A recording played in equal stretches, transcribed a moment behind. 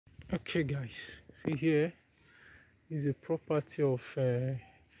Okay guys, see here is a property of a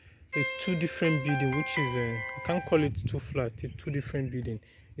two different building, which is I can't call it two flat, a two different building.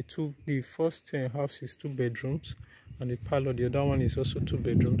 The first house is 2 bedrooms and a parlor. The other one is also 2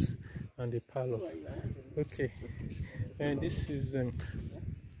 bedrooms and a parlor. Okay, and this is OOV.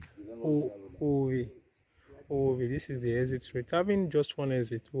 OOV. This is the exit rate. Having just one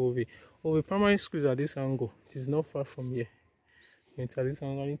exit. OOV. OOV primary school is at this angle. It is not far from here. It's at this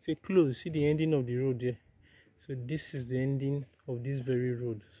angle. It's a close. See the ending of the road here. So this is the ending of this very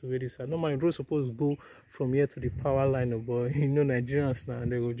road. So where this normally road supposed to go from here to the power line, but you know Nigerians now,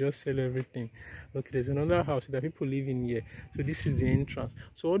 they will just sell everything. Okay, there's another house that people live in here. So this is the entrance.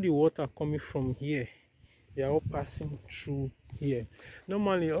 So all the water coming from here, they are all passing through here.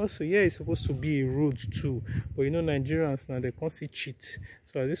 Normally also here is supposed to be a road too, but you know Nigerians now, they can't see cheat.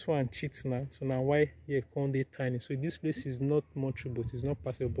 So this one cheats now. So now why here can't they tiny? So this place is not much, but it's not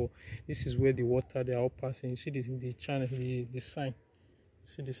passable. This is where the water, they are all passing. You see the channel, the sign.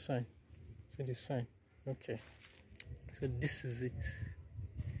 See the sign. See the sign. Okay, so this is it.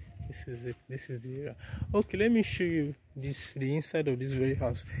 This is it. This is the area. Okay, let me show you the inside of this very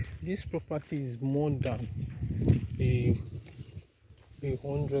house. This property is more than a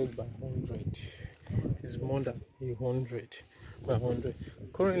 100 by 100. It is more than 100 by 100.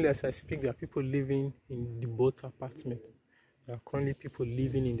 Currently, as I speak, there are people living in the both apartment. There are currently people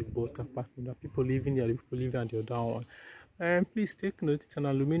living in the both apartment. There are people living there, people living at the other one. And please take note, it's an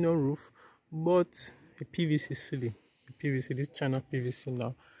aluminum roof, but a PVC ceiling. The PVC, this China PVC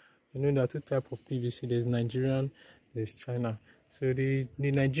now. You know there are two types of PVC. There's Nigerian, there's China. So the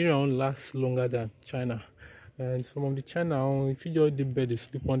Nigerian lasts longer than China. And some of the China, if you just the bed, they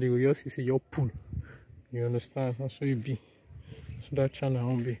sleep on, they will just see your pool. You understand? That's what it be. So that China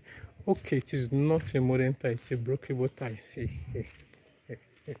won't be. Okay, it is not a modern tie, it's a breakable tie. See,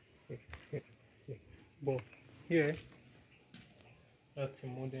 but here, that's a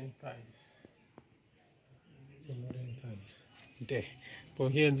modern ties. It's a modern ties. There. But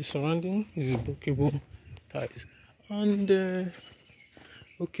here the surrounding is breakable ties. And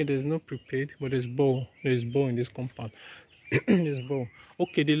okay, there's no prepaid, but there's ball in this compound. There's ball.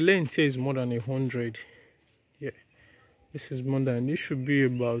 Okay, the length here is more than 100. Yeah, this is more than, this should be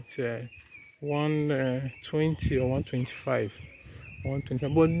about 120 or 125.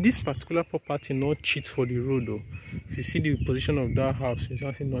 125. But this particular property not cheat for the road though. If you see the position of that house, it's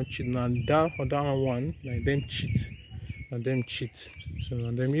actually not cheat. Now that other one, like them cheat. And them cheat. So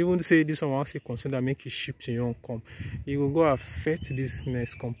and them even say this one actually consider make it shift to your own comp. It will go affect this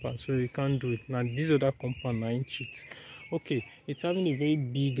next compound, so you can't do it. Now this other compound 9 cheats. Okay, it's having a very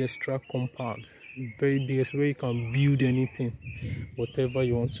big extra compound, very big, where you can build anything, whatever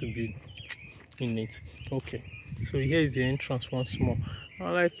you want to build in it. Okay, so here is the entrance once more.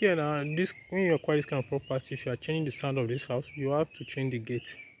 And like here now, this when you acquire this kind of property, if you are changing the sound of this house, you have to change the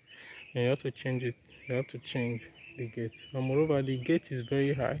gate. And you have to change it. You have to change the gate. And moreover, the gate is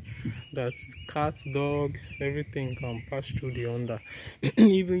very high that cats, dogs, everything can pass through the under.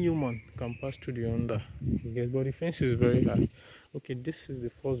 Even human can pass through the under. But the fence is very high. Okay, this is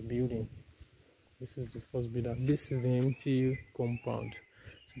the first building. This is the first building. This is the empty compound.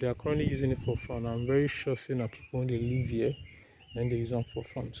 So they are currently using it for fun. I'm very sure that people when they live here and they use them for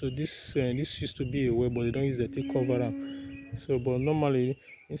fun. So this used to be a well, but they don't use the take cover them. So but normally,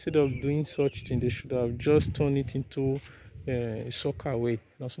 instead of doing such thing, they should have just turned it into a soccer way.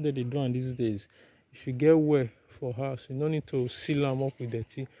 That's what they do on these days. If you get well for house, you don't need to seal them up with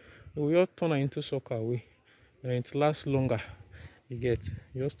dirty. We all turn it into soccer way, and it lasts longer. You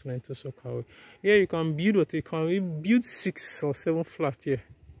just turn it into soccer way. Here you can build what you can build 6 or 7 flats here.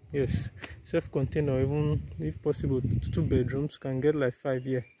 Yes, self-contained, or even if possible 2 bedrooms. Can get like 5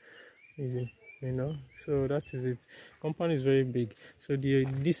 here. You know, so that is it. Compound is very big. So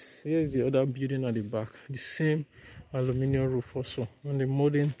this here is the other building at the back, the same aluminium roof also, and the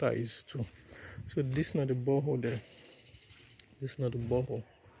modern ties too. So this is not the borehole there. This is not the borehole.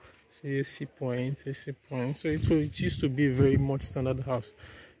 See AC point. So it used to be a very much standard house.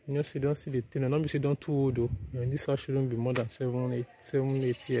 You know, so you don't see the thing. And obviously don't too old though. And this house shouldn't be more than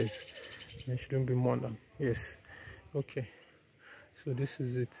 7-8 years. It shouldn't be more than, yes. Okay. So this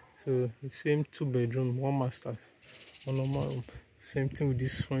is it. So the same 2 bedroom, 1 master, 1 normal room. Same thing with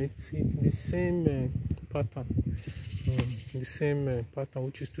this one. It's the same pattern. The same pattern,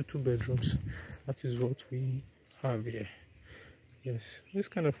 which is 2 bedrooms. That is what we have here. Yes, this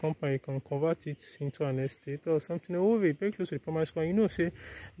kind of company, you can convert it into an estate or something. Very close to the primary school. You know, say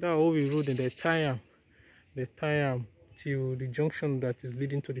that over road and they tie them till the junction that is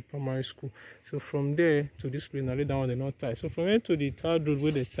leading to the primary school. So from there to this place, now lay down the north tie. So from here to the third road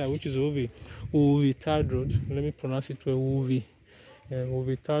where they tie, which is Ovi third road. Let me pronounce it well, Ovi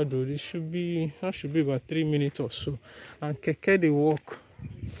third road. It should be about 3 minutes or so. And keke they walk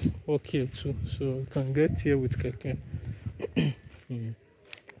here too, so you can get here with keke.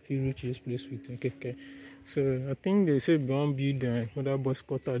 If you reach this place with keke. So I think they say beyond build another bus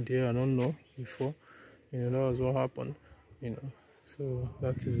cutter there. I don't know before. That was what happened. So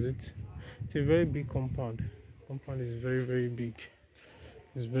that is it. It's a very big compound. Compound is very, very big.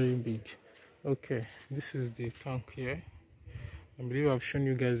 It's very big. Okay, this is the tank here. I believe I've shown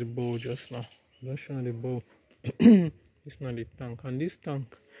you guys the bowl just now. I'm not showing the bowl. This is not the tank, and this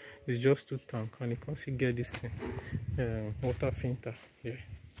tank is just 2 tanks, and you can see get this thing, water filter here.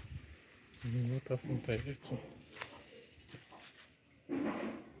 Water filter here too.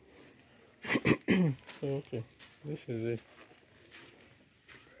 So okay, this is it.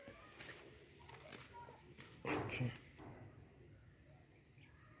 Okay.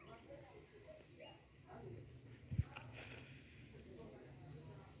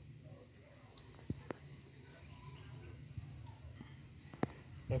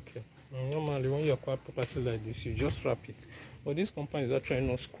 Okay, normally when you acquire property like this, you just wrap it, but this compound is actually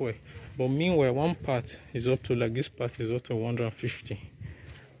not square. But meanwhile, one part is up to, like this part is up to 150.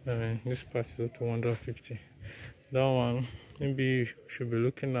 This part is up to 150. That one maybe you should be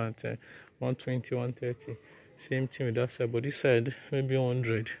looking at 120, 130. Same thing with that side, but this side maybe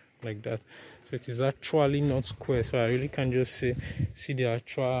 100, like that. So it is actually not square. So I really can't just see the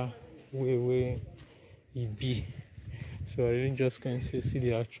actual way it be. So I really just can't see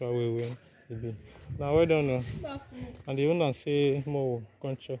the actual way it be. Now we don't know. And the owner say more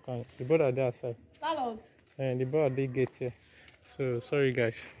come check and the brother there outside. And the brother they get here. So sorry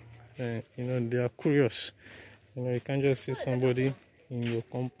guys. They are curious. You can't just see somebody in your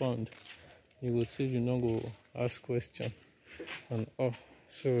compound. You will see you not go ask question and all.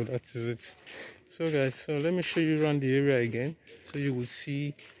 So that is it. So guys, so let me show you around the area again, so you will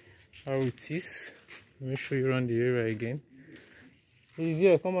see how it is. Let me show you around the area again. He's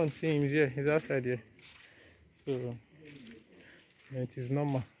here, come and see him. He's here, he's outside here. So it is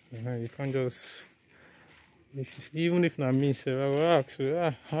normal. You can't just, even if not me, say I will ask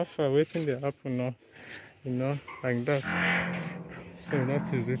you, how far waiting they happen now, like that. So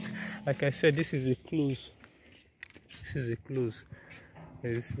that is it. Like I said, this is a close. This is a close.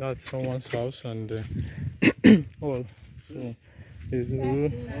 It's not someone's house, and well, so there's a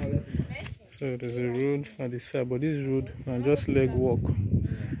road. So there's a road at the side, but this road and just leg walk.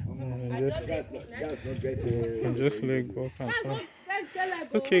 Just leg walk and come.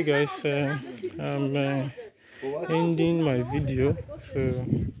 Okay, guys, I'm ending my video. So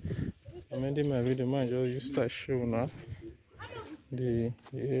I'm ending my video. Man, just start show now. The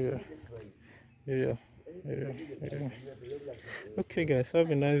area. Okay, guys, have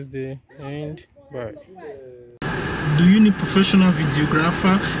a nice day and bye. Do you need professional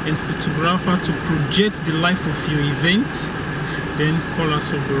videographer and photographer to project the life of your event? Then call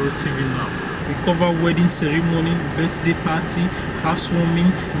us on Marlboro TV now. We cover wedding ceremony, birthday party,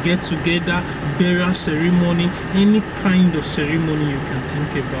 housewarming, get together, burial ceremony, any kind of ceremony you can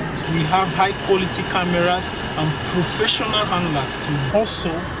think about. We have high quality cameras and professional handlers too.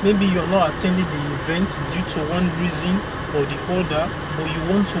 Also, maybe you're not attending the event due to one reason or the other, but you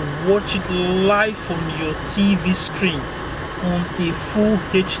want to watch it live on your TV screen on a full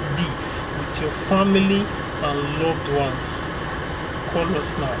HD with your family and loved ones. Call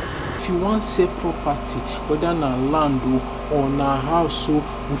us now. If you want sell property, whether na land or na house, so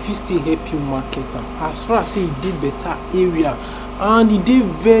we fit still help you market them. As far as say it did better area and it did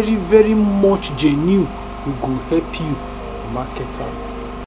very, very much genuine, we go help you market them.